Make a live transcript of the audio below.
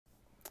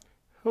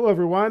Hello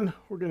everyone,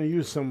 we're going to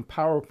use some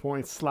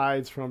PowerPoint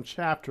slides from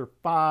chapter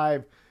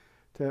 5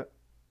 to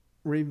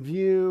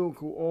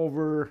go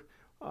over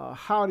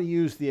how to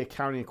use the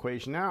accounting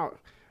equation. Now,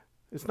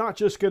 it's not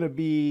just going to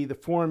be the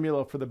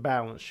formula for the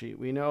balance sheet.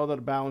 We know that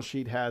a balance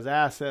sheet has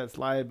assets,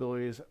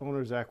 liabilities,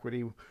 owner's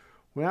equity.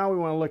 Now we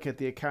want to look at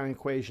the accounting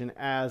equation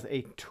as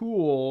a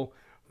tool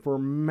for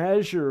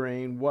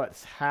measuring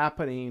what's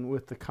happening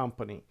with the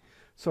company.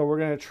 So we're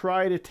going to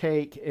try to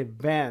take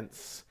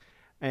events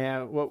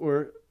and what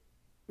we're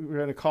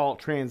going to call it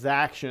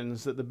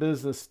transactions that the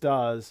business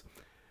does,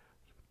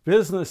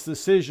 business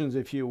decisions,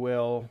 if you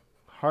will,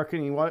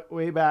 hearkening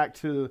way back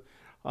to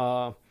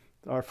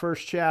our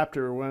first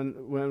chapter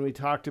when we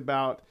talked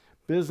about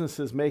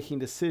businesses making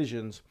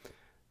decisions.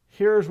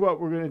 Here's what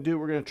we're going to do.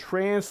 We're going to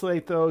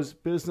translate those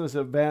business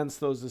events,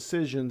 those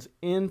decisions,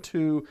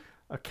 into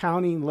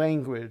accounting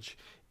language,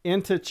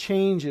 into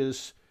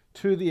changes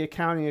to the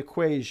accounting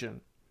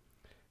equation,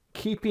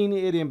 keeping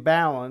it in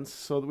balance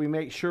so that we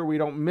make sure we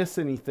don't miss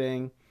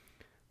anything,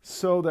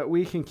 so that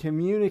we can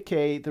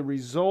communicate the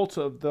results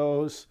of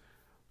those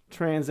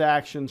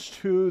transactions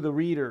to the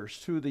readers,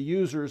 to the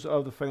users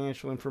of the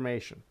financial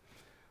information.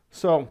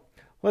 So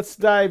let's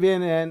dive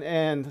in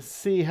and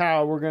see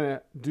how we're going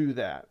to do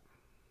that.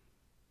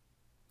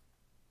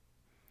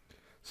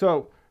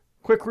 So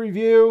quick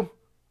review.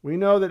 We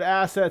know that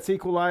assets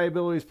equal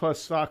liabilities plus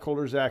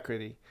stockholders'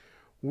 equity.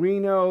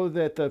 We know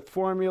that the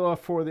formula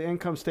for the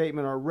income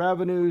statement are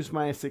revenues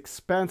minus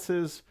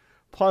expenses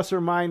plus or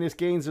minus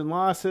gains and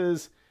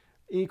losses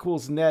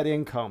equals net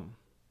income,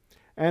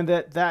 and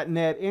that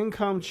net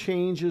income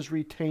changes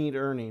retained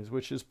earnings,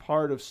 which is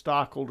part of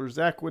stockholders'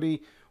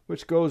 equity,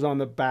 which goes on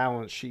the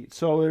balance sheet.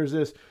 So there's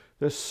this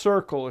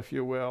circle, if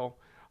you will,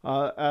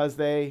 as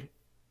they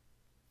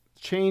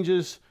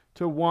changes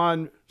to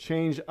one,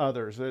 change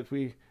others, that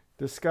we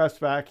discussed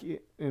back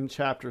in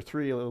chapter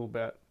 3 a little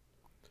bit.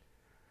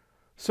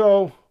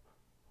 So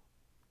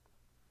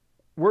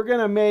we're going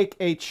to make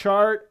a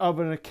chart of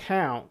an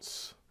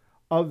accounts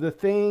of the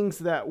things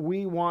that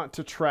we want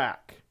to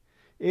track.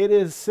 It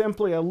is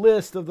simply a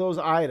list of those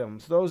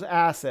items, those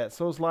assets,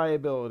 those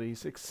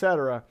liabilities,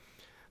 etc.,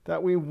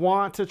 that we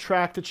want to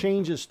track the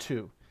changes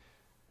to.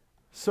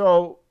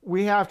 So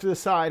we have to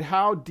decide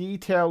how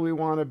detailed we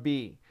want to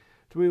be.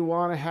 Do we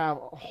want to have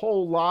a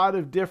whole lot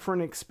of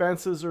different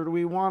expenses, or do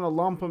we want to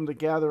lump them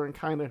together and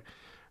kind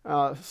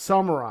of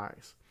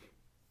summarize?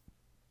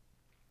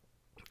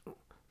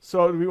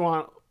 So do we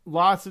want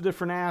lots of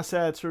different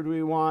assets, or do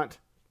we want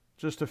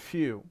just a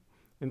few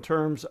in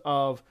terms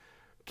of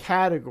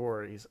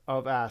categories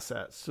of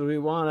assets? So we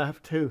want to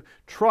have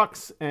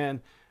trucks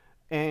and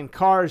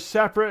cars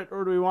separate,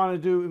 or do we want to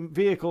do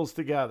vehicles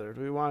together?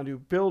 Do we want to do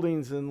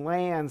buildings and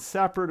land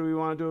separate, or do we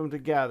want to do them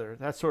together?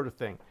 That sort of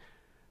thing.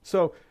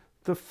 So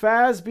the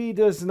FASB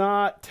does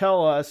not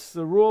tell us,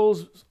 the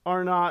rules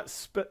do not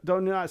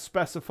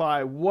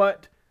specify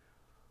what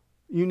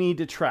you need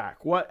to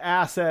track, what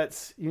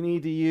assets you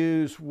need to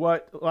use,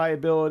 what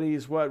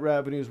liabilities, what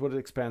revenues, what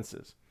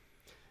expenses.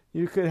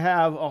 You could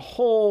have a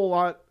whole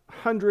lot,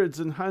 hundreds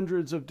and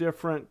hundreds of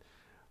different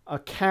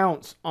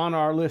accounts on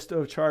our list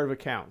of chart of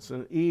accounts.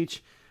 And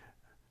each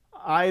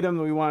item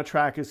that we want to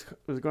track is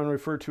going to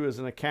refer to as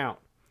an account.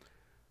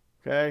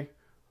 Okay?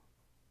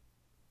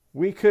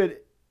 We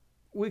could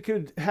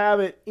have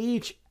it,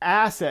 each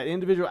asset,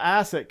 individual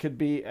asset could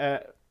be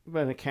an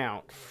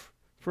account.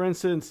 For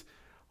instance,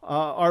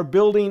 our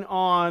building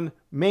on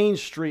Main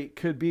Street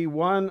could be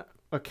one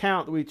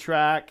account that we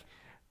track,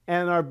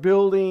 and our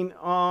building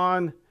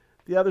on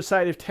the other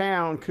side of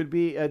town could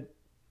be a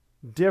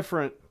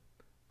different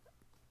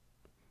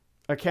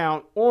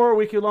account, or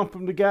we could lump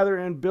them together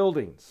in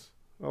buildings.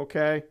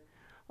 Okay,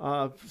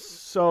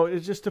 so it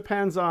just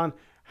depends on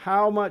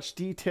how much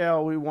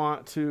detail we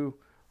want to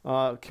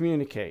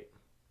communicate.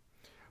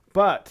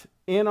 But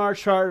in our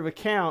chart of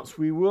accounts,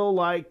 we will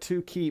like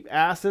to keep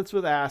assets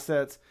with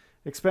assets,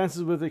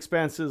 expenses with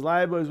expenses,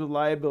 liabilities with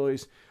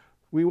liabilities.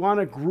 We want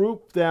to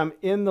group them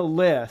in the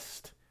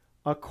list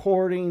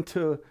according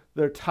to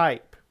their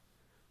type.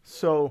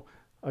 So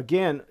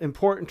again,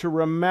 important to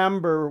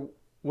remember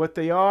what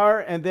they are,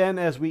 and then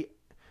as we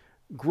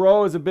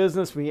grow as a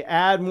business, we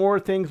add more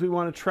things we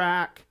want to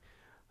track,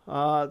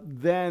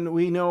 then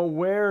we know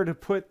where to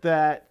put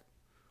that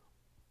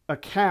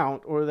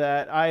account or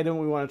that item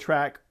we want to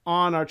track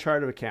on our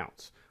chart of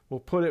accounts. We'll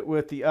put it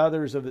with the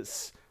others of the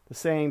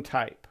same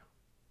type.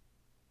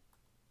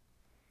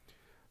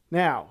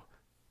 Now,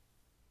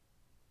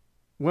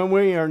 when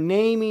we are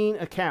naming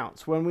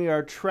accounts, when we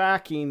are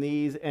tracking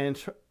these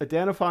and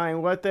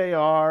identifying what they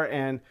are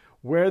and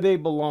where they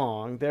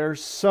belong,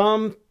 there's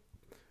some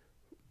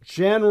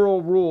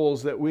general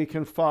rules that we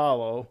can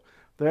follow.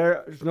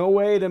 There's no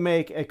way to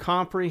make a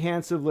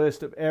comprehensive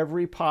list of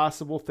every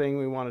possible thing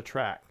we want to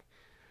track.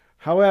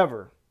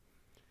 However,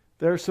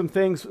 there are some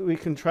things we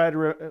can try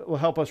to will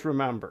help us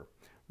remember.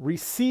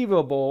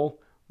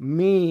 Receivable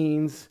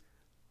means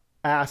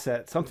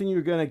asset, something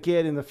you're going to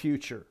get in the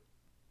future.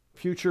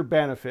 Future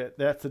benefit,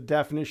 that's the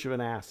definition of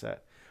an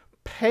asset.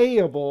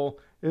 Payable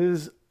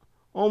is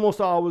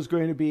almost always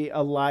going to be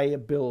a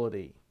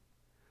liability.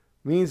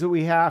 Means that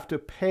we have to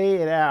pay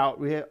it out.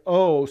 We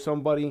owe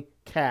somebody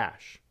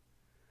cash.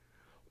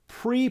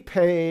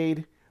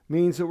 Prepaid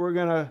means that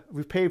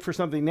we've paid for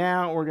something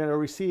now, we're going to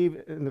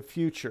receive in the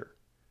future.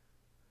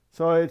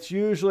 So it's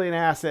usually an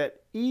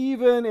asset,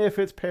 even if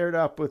it's paired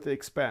up with the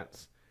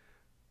expense.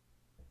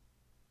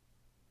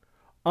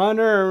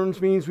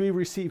 Unearned means we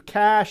receive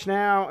cash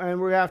now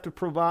and we have to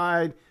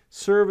provide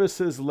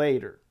services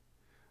later.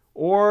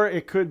 Or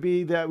it could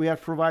be that we have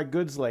to provide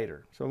goods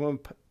later. Someone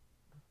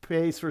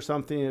pays for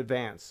something in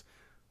advance,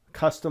 a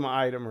custom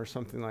item or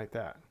something like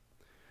that.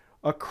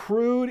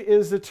 Accrued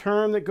is the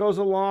term that goes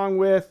along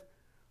with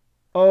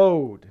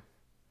owed.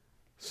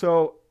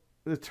 So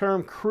the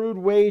term accrued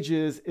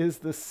wages is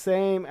the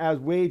same as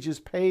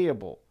wages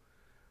payable.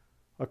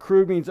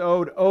 Accrued means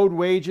owed. Owed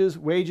wages,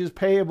 wages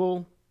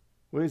payable,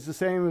 is the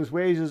same as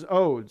wages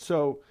owed.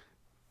 So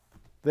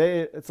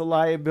it's a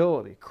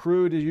liability.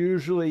 Accrued is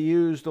usually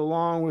used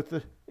along with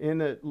the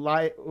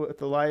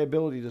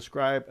liability to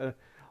describe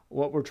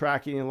what we're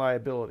tracking in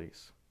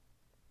liabilities.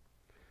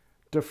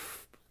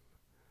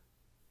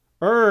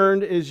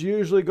 Earned is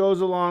usually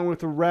goes along with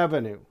the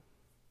revenue.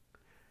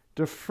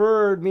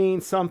 Deferred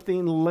means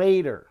something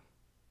later.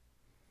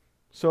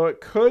 So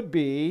it could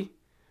be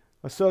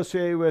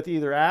associated with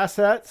either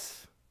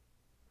assets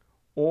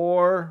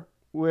or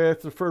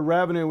with deferred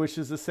revenue, which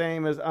is the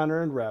same as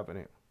unearned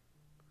revenue.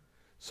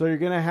 So you're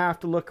going to have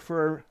to look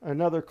for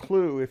another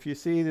clue if you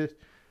see this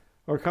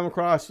or come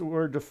across the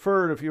word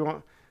deferred if you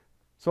want.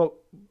 So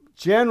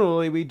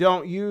generally, we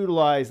don't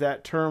utilize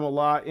that term a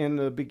lot in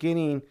the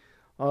beginning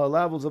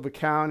levels of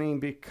accounting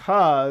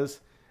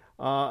because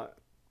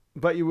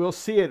but you will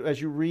see it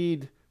as you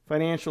read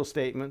financial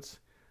statements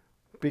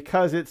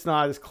because it's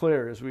not as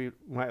clear as we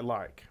might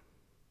like.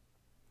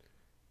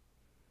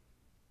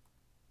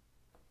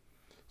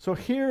 So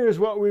here is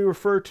what we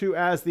refer to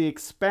as the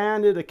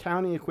expanded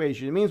accounting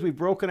equation. It means we've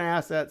broken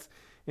assets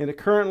into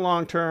current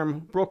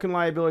long-term, broken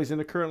liabilities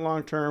into current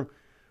long-term.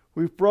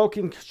 We've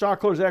broken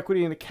stockholders'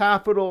 equity into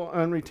capital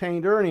and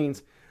retained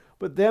earnings.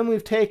 But then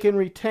we've taken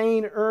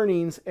retained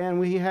earnings and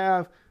we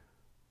have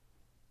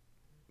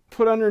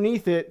put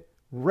underneath it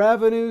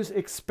revenues,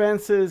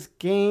 expenses,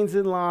 gains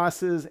and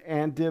losses,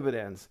 and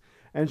dividends.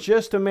 And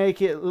just to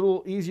make it a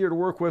little easier to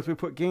work with, we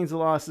put gains and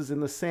losses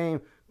in the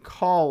same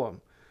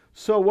column.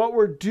 So what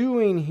we're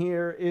doing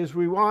here is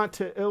we want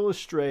to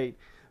illustrate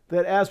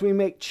that as we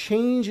make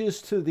changes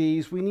to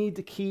these, we need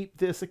to keep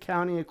this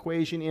accounting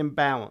equation in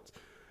balance.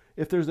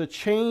 If there's a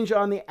change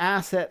on the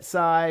asset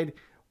side,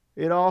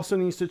 it also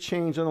needs to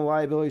change on the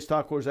liability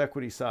stockholders'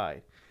 equity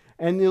side.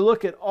 And you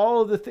look at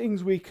all of the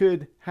things we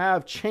could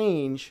have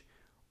change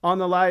on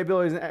the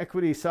liabilities and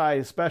equity side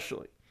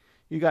especially.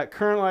 You got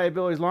current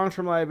liabilities,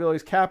 long-term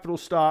liabilities, capital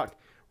stock,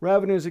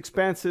 revenues,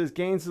 expenses,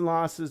 gains and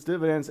losses,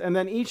 dividends, and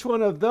then each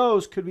one of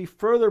those could be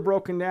further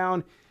broken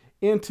down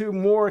into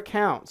more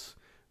accounts.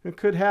 It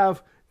could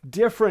have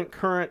different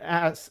current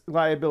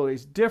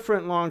liabilities,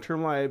 different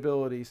long-term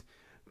liabilities,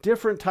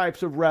 different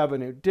types of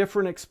revenue,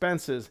 different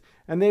expenses,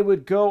 and they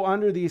would go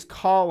under these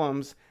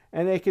columns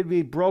and they could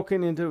be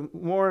broken into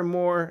more and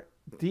more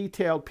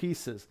detailed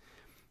pieces.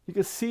 You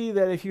can see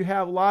that if you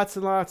have lots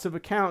and lots of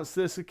accounts,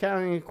 this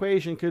accounting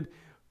equation could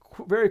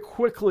very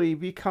quickly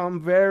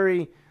become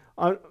very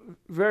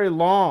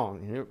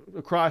long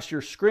across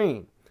your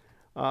screen.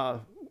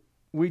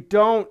 We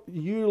don't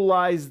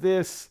utilize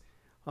this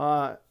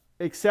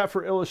except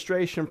for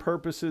illustration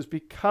purposes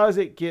because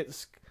it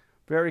gets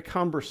very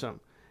cumbersome.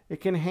 It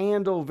can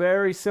handle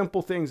very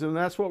simple things, and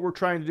that's what we're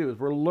trying to do. Is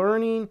we're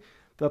learning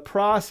the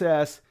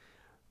process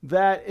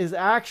that is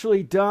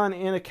actually done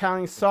in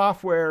accounting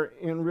software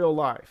in real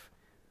life.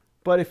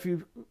 But if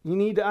you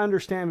need to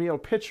understand, be able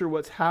to picture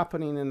what's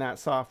happening in that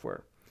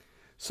software.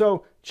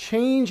 So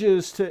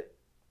changes to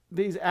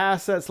these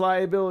assets,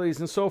 liabilities,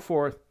 and so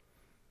forth,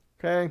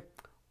 okay,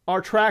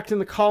 are tracked in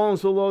the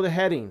columns below the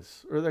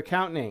headings or the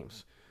account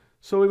names.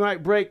 So we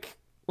might break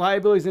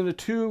liabilities into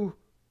two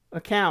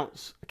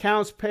accounts: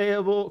 accounts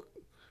payable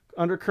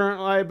under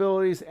current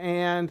liabilities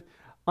and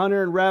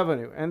unearned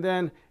revenue. And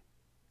then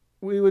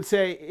we would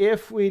say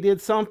if we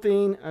did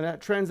something, a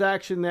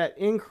transaction that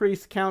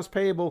increased accounts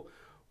payable,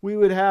 we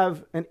would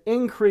have an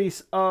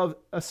increase of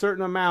a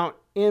certain amount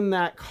in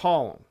that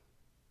column.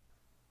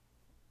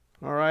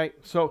 All right,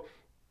 so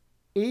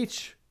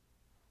each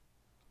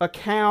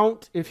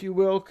account, if you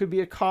will, could be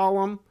a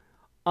column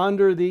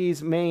under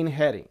these main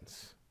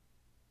headings.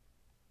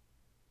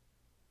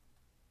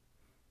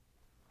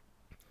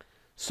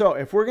 So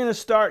if we're going to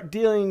start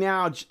dealing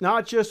now,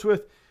 not just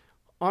with,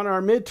 on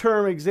our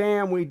midterm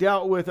exam, we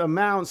dealt with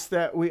amounts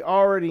that we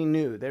already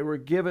knew. They were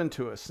given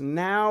to us.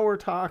 Now we're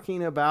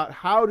talking about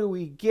how do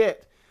we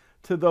get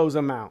to those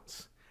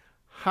amounts?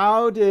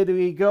 How did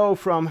we go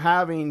from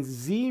having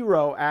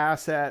zero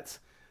assets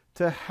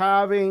to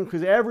having,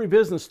 because every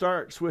business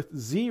starts with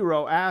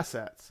zero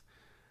assets,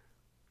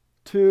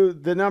 to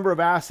the number of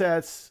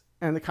assets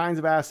and the kinds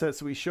of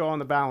assets we show on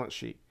the balance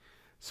sheet?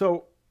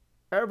 So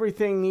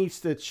everything needs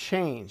to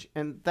change.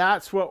 And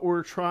that's what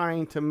we're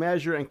trying to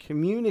measure and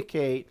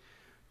communicate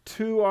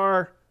to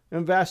our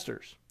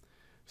investors.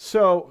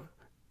 So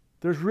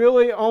there's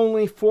really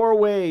only 4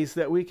 ways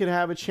that we can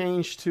have a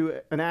change to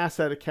an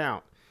asset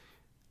account.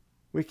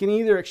 We can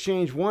either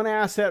exchange one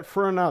asset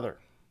for another.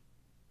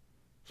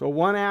 So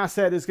one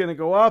asset is going to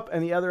go up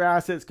and the other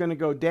asset is going to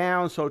go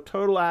down. So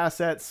total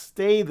assets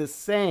stay the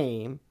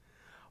same,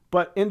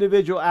 but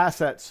individual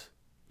assets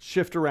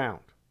shift around.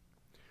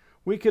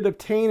 We could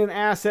obtain an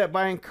asset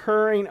by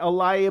incurring a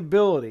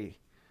liability.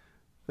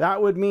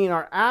 That would mean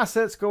our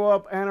assets go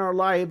up and our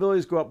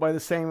liabilities go up by the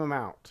same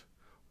amount.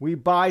 We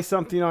buy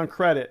something on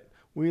credit.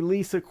 We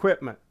lease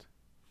equipment.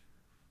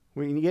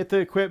 We get the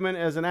equipment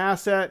as an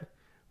asset.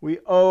 We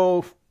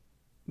owe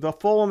the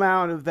full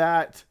amount of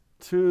that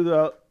to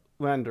the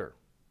lender.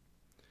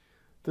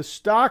 The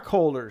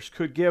stockholders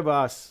could give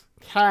us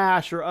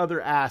cash or other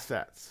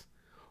assets,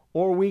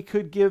 or we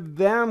could give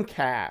them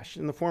cash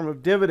in the form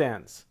of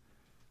dividends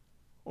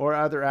or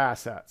other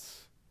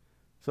assets.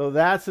 So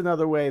that's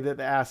another way that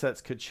the assets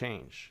could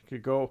change.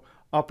 Could go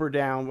up or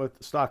down with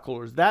the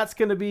stockholders. That's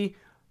going to be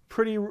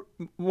pretty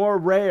more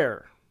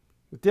rare.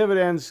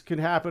 Dividends can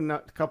happen a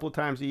couple of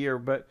times a year,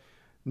 but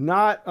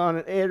not on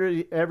an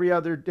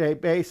every day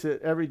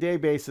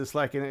basis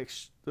like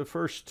the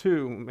first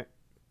 2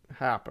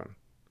 happen.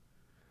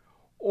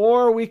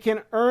 Or we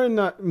can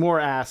earn more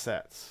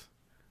assets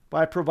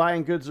by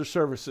providing goods or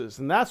services.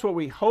 And that's what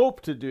we hope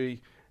to do,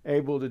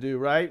 able to do,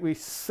 right? We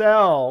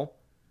sell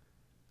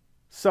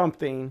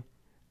something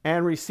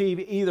and receive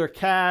either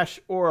cash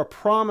or a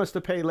promise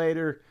to pay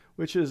later,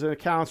 which is an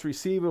accounts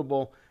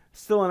receivable,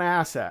 still an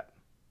asset.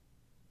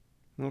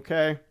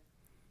 Okay?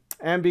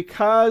 And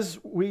because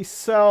we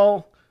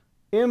sell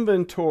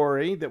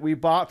inventory that we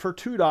bought for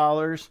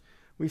 $2,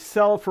 we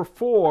sell for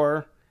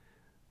 $4,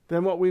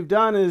 then what we've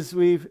done is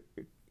we've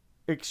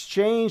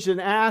exchanged an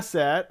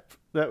asset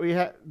that we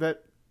had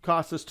that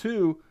cost us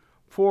 $2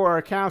 for our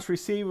accounts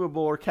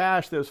receivable or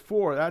cash that's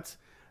 $4.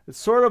 It's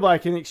sort of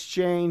like an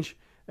exchange,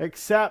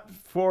 except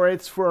for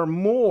it's for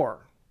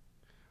more.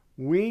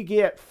 We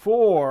get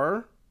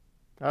 $4.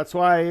 That's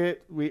why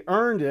we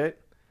earned it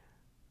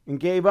and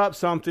gave up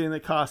something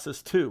that cost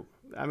us $2.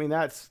 I mean,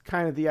 that's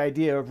kind of the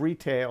idea of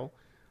retail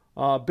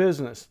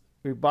business.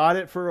 We bought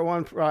it for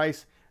one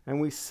price and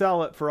we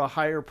sell it for a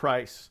higher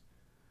price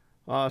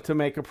to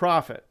make a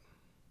profit.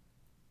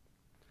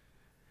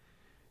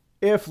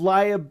 If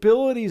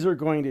liabilities are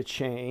going to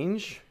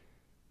change,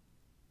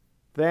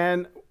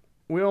 then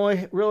we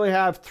only really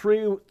have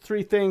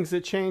three things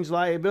that change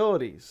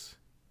liabilities.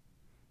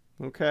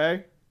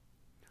 Okay?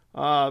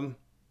 Well,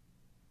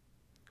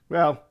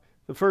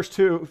 the first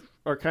 2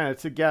 are kind of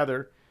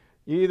together.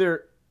 You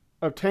either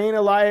obtain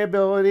a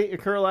liability,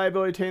 incur a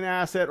liability, obtain an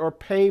asset, or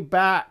pay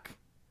back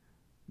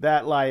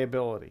that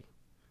liability.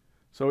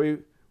 So we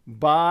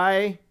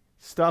buy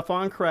stuff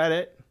on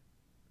credit.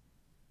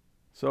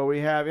 So we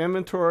have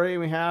inventory,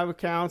 we have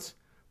accounts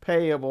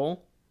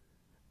payable.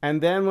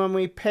 And then when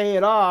we pay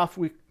it off,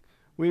 we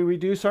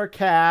reduce our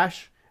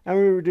cash and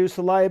we reduce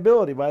the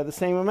liability by the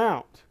same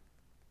amount.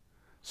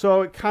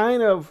 So it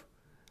kind of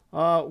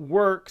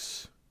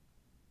works,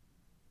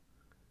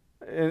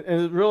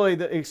 and really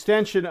the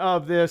extension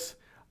of this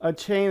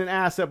obtain an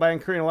asset by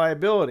incurring a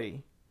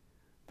liability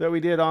that we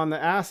did on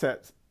the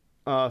assets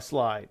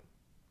slide.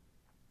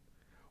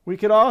 We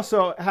could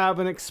also have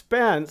an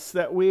expense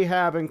that we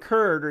have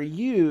incurred or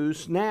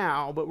used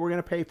now, but we're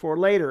going to pay for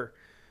later.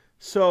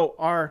 So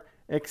our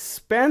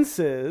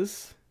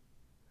expenses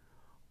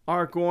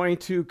are going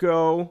to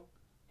go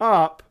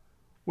up,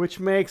 which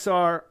makes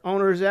our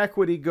owner's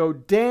equity go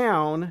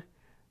down,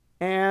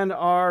 and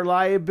our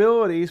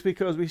liabilities,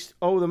 because we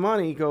owe the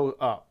money, go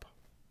up.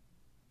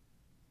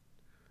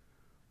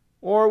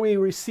 Or we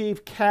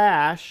receive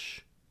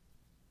cash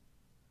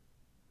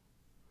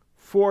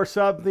for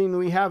something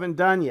we haven't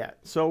done yet.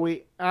 So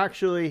we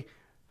actually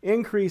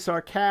increase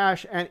our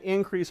cash and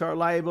increase our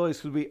liabilities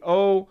because we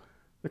owe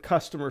the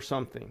customer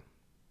something.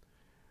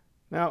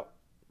 Now,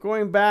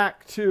 going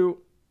back to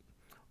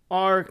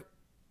our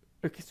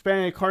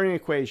expanded accounting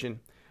equation,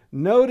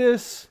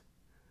 notice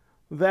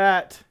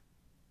that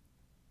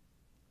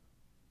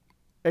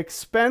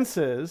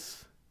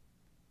expenses,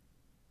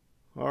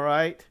 all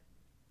right,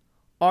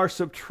 are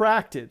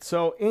subtracted.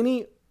 So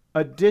any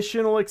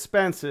additional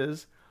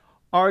expenses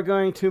are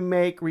going to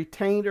make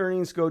retained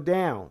earnings go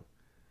down.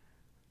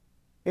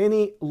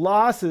 Any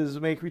losses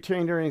make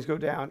retained earnings go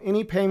down.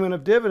 Any payment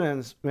of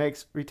dividends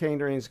makes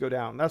retained earnings go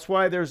down. That's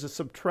why there's a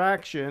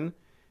subtraction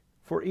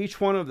for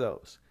each one of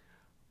those.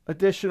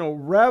 Additional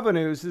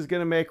revenues is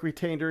going to make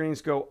retained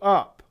earnings go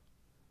up.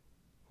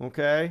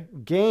 Okay?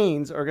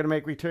 Gains are going to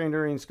make retained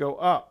earnings go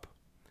up.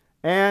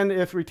 And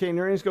if retained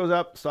earnings goes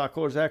up,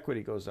 stockholders'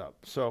 equity goes up.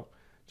 So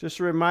just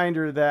a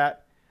reminder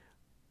that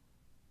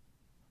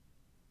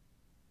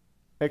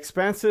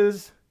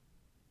expenses,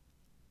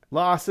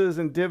 losses,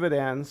 and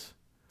dividends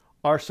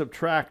are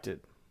subtracted.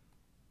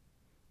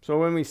 So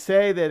when we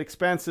say that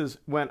expenses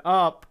went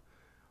up,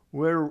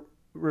 we're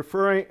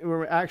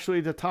we're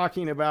actually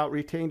talking about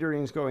retained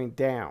earnings going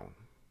down.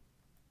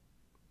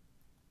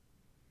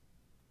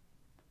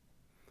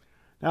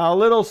 Now, a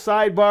little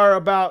sidebar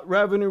about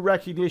revenue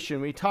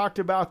recognition. We talked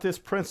about this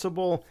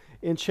principle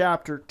in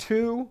Chapter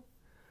 2.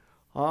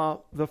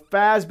 The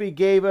FASB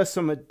gave us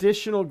some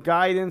additional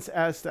guidance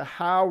as to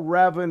how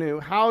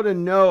to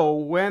know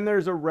when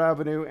there's a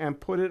revenue and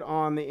put it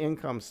on the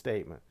income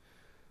statement.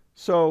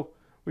 So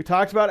we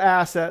talked about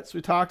assets,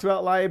 we talked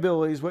about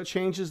liabilities, what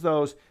changes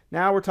those.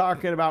 Now we're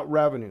talking about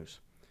revenues.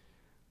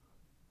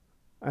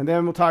 And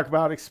then we'll talk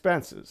about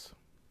expenses.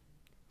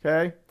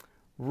 Okay?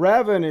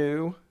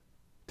 Revenue,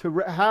 to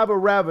have a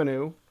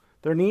revenue,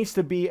 there needs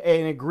to be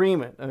an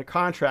agreement and a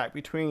contract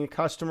between the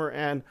customer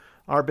and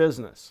our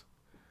business.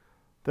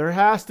 There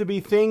has to be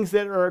things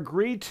that are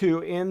agreed to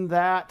in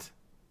that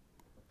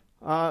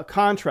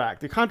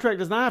contract. The contract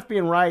does not have to be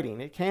in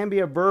writing. It can be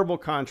a verbal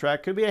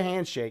contract, could be a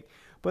handshake,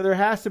 but there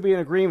has to be an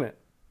agreement.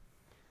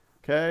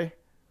 Okay?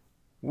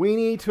 We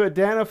need to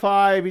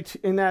identify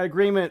in that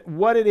agreement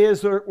what it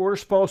is that we're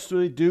supposed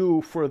to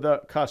do for the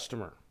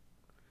customer.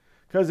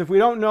 Because if we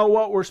don't know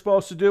what we're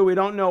supposed to do, we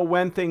don't know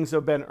when things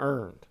have been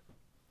earned.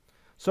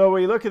 So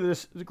we look at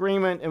this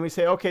agreement and we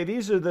say, okay,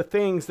 these are the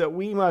things that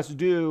we must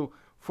do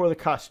for the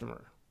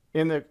customer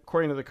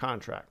according to the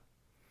contract.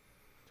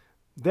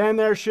 Then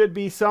there should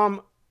be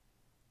some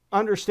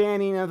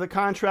understanding of the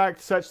contract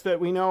such that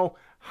we know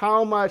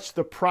how much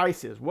the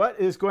price is. What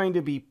is going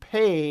to be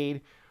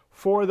paid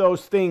for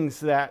those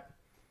things that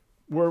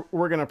we're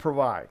going to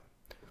provide.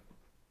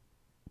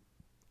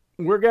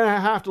 We're going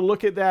to have to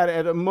look at that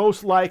at a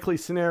most likely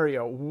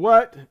scenario.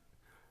 What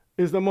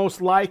is the most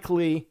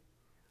likely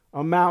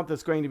amount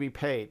that's going to be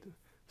paid?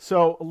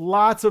 So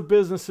lots of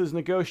businesses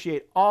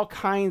negotiate all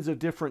kinds of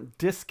different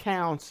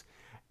discounts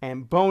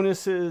and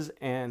bonuses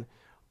and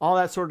all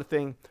that sort of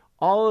thing.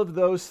 All of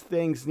those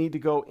things need to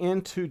go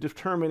into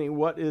determining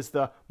what is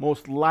the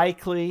most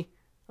likely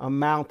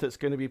amount that's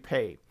going to be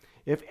paid.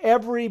 If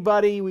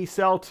everybody we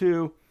sell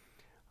to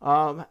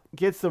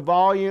gets the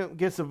volume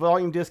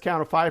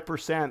discount of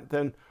 5%,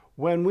 then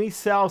when we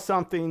sell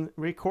something,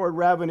 record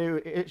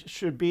revenue, it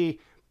should be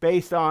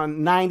based on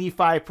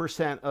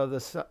 95% of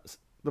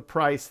the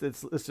price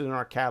that's listed in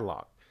our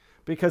catalog,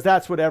 because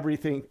that's what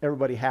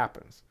everybody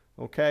happens.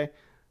 Okay,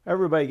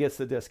 everybody gets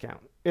the discount.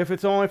 If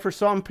it's only for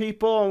some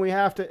people, and we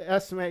have to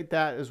estimate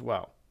that as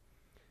well.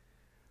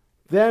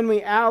 Then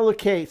we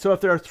allocate. So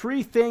if there are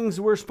 3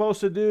 things we're supposed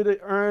to do to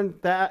earn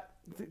that,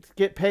 to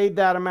get paid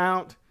that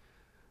amount,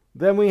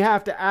 then we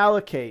have to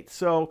allocate.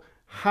 So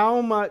how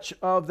much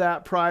of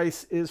that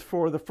price is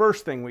for the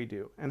first thing we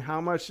do, and how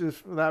much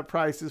is that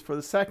price is for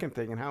the second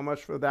thing, and how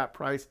much for that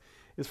price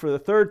is for the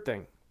third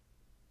thing.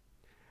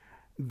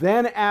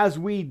 Then as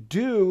we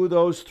do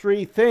those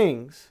 3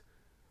 things,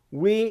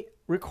 we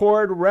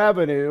record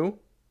revenue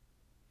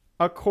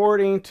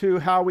according to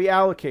how we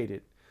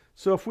allocated.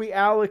 So if we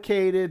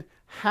allocated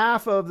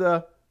half of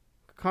the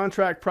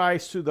contract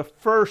price to the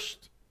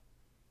first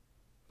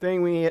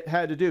thing we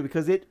had to do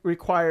because it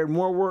required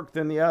more work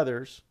than the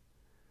others,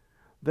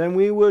 then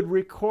we would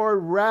record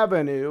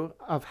revenue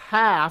of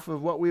half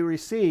of what we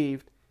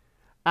received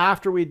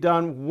after we'd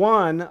done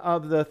one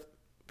of the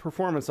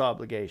performance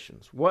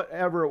obligations,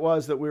 whatever it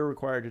was that we were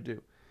required to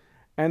do.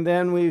 And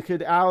then we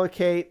could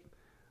allocate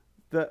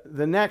the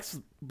next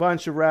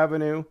bunch of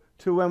revenue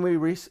to when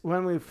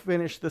we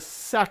finish the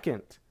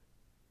second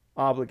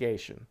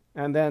obligation,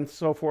 and then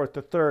so forth,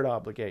 the third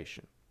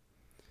obligation.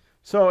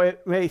 So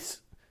it may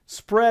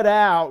spread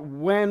out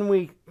when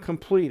we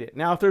complete it.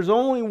 Now, if there's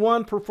only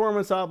one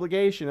performance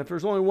obligation, if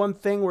there's only one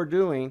thing we're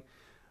doing,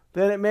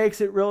 then it makes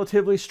it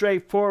relatively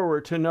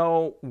straightforward to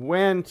know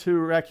when to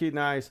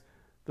recognize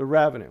the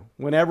revenue.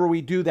 Whenever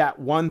we do that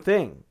one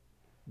thing,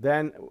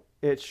 then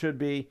it should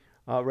be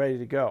ready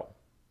to go.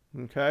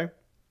 Okay?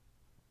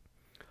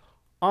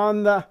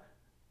 On the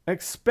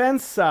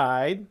expense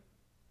side,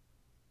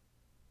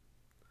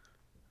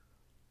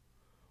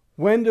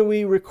 when do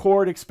we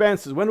record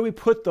expenses? When do we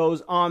put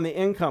those on the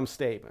income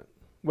statement?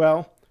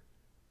 Well,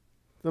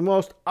 the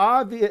most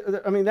obvious,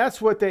 that's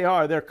what they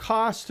are. They're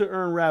costs to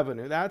earn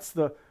revenue. That's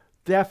the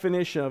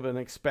definition of an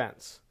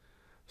expense.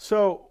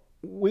 So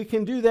we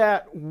can do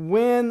that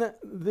when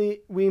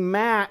we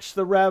match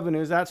the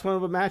revenues. That's one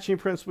of the matching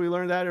principles. We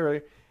learned that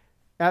earlier,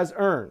 as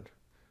earned.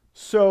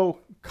 So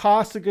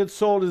cost of goods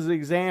sold is an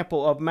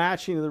example of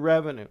matching the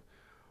revenue.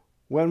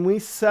 When we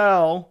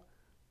sell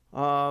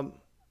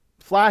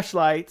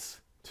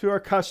flashlights to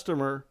our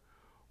customer,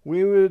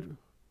 we would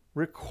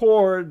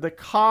record the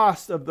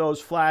cost of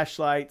those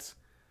flashlights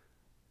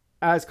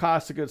as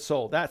cost of goods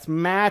sold. That's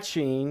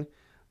matching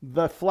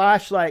the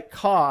flashlight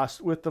cost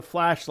with the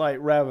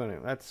flashlight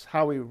revenue. That's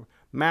how we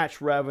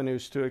match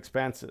revenues to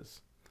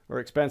expenses, or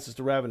expenses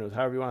to revenues,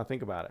 however you want to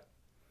think about it.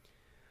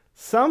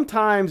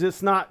 Sometimes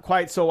it's not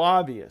quite so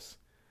obvious.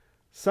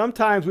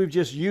 Sometimes we've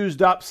just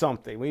used up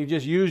something. We've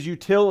just used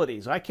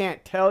utilities. I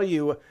can't tell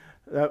you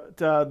that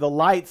the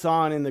lights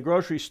on in the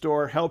grocery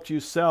store helped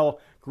you sell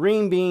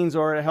green beans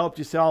or it helped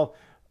you sell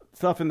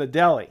stuff in the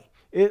deli.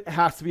 It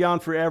has to be on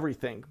for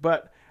everything.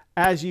 But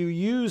as you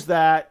use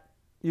that,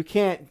 you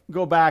can't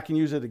go back and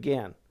use it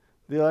again.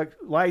 The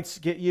lights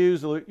get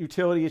used, the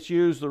utility gets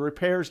used, the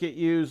repairs get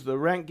used, the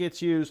rent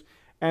gets used,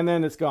 and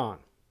then it's gone.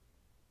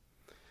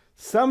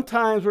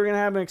 Sometimes we're going to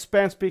have an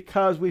expense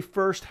because we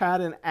first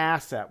had an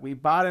asset. We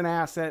bought an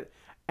asset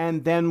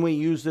and then we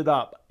used it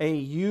up. A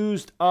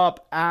used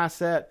up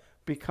asset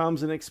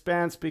becomes an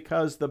expense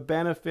because the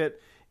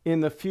benefit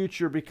in the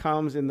future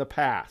becomes in the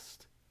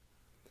past.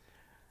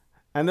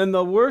 And then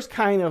the worst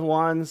kind of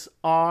ones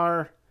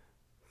are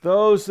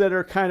those that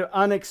are kind of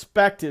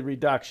unexpected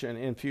reduction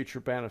in future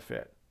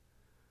benefit.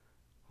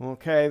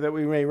 Okay, that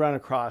we may run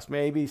across.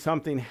 Maybe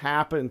something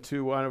happened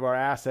to one of our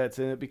assets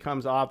and it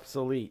becomes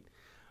obsolete.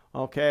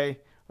 Okay,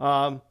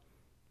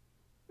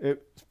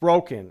 it's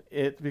broken.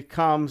 It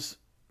becomes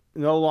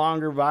no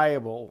longer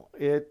viable.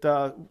 It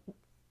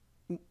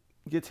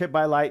gets hit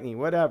by lightning,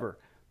 whatever.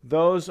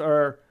 Those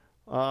are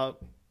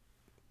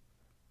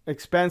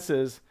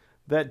expenses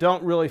that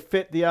don't really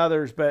fit the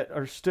others, but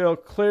are still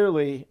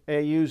clearly a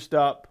used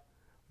up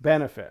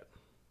benefit.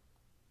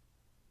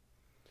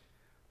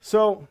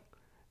 So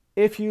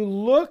if you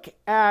look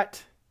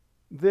at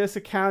this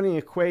accounting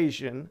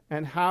equation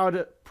and how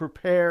to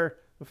prepare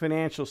the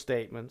financial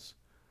statements,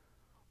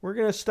 we're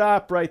going to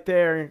stop right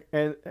there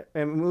and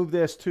move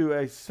this to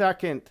a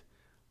second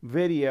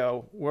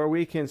video where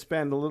we can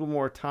spend a little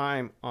more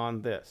time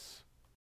on this.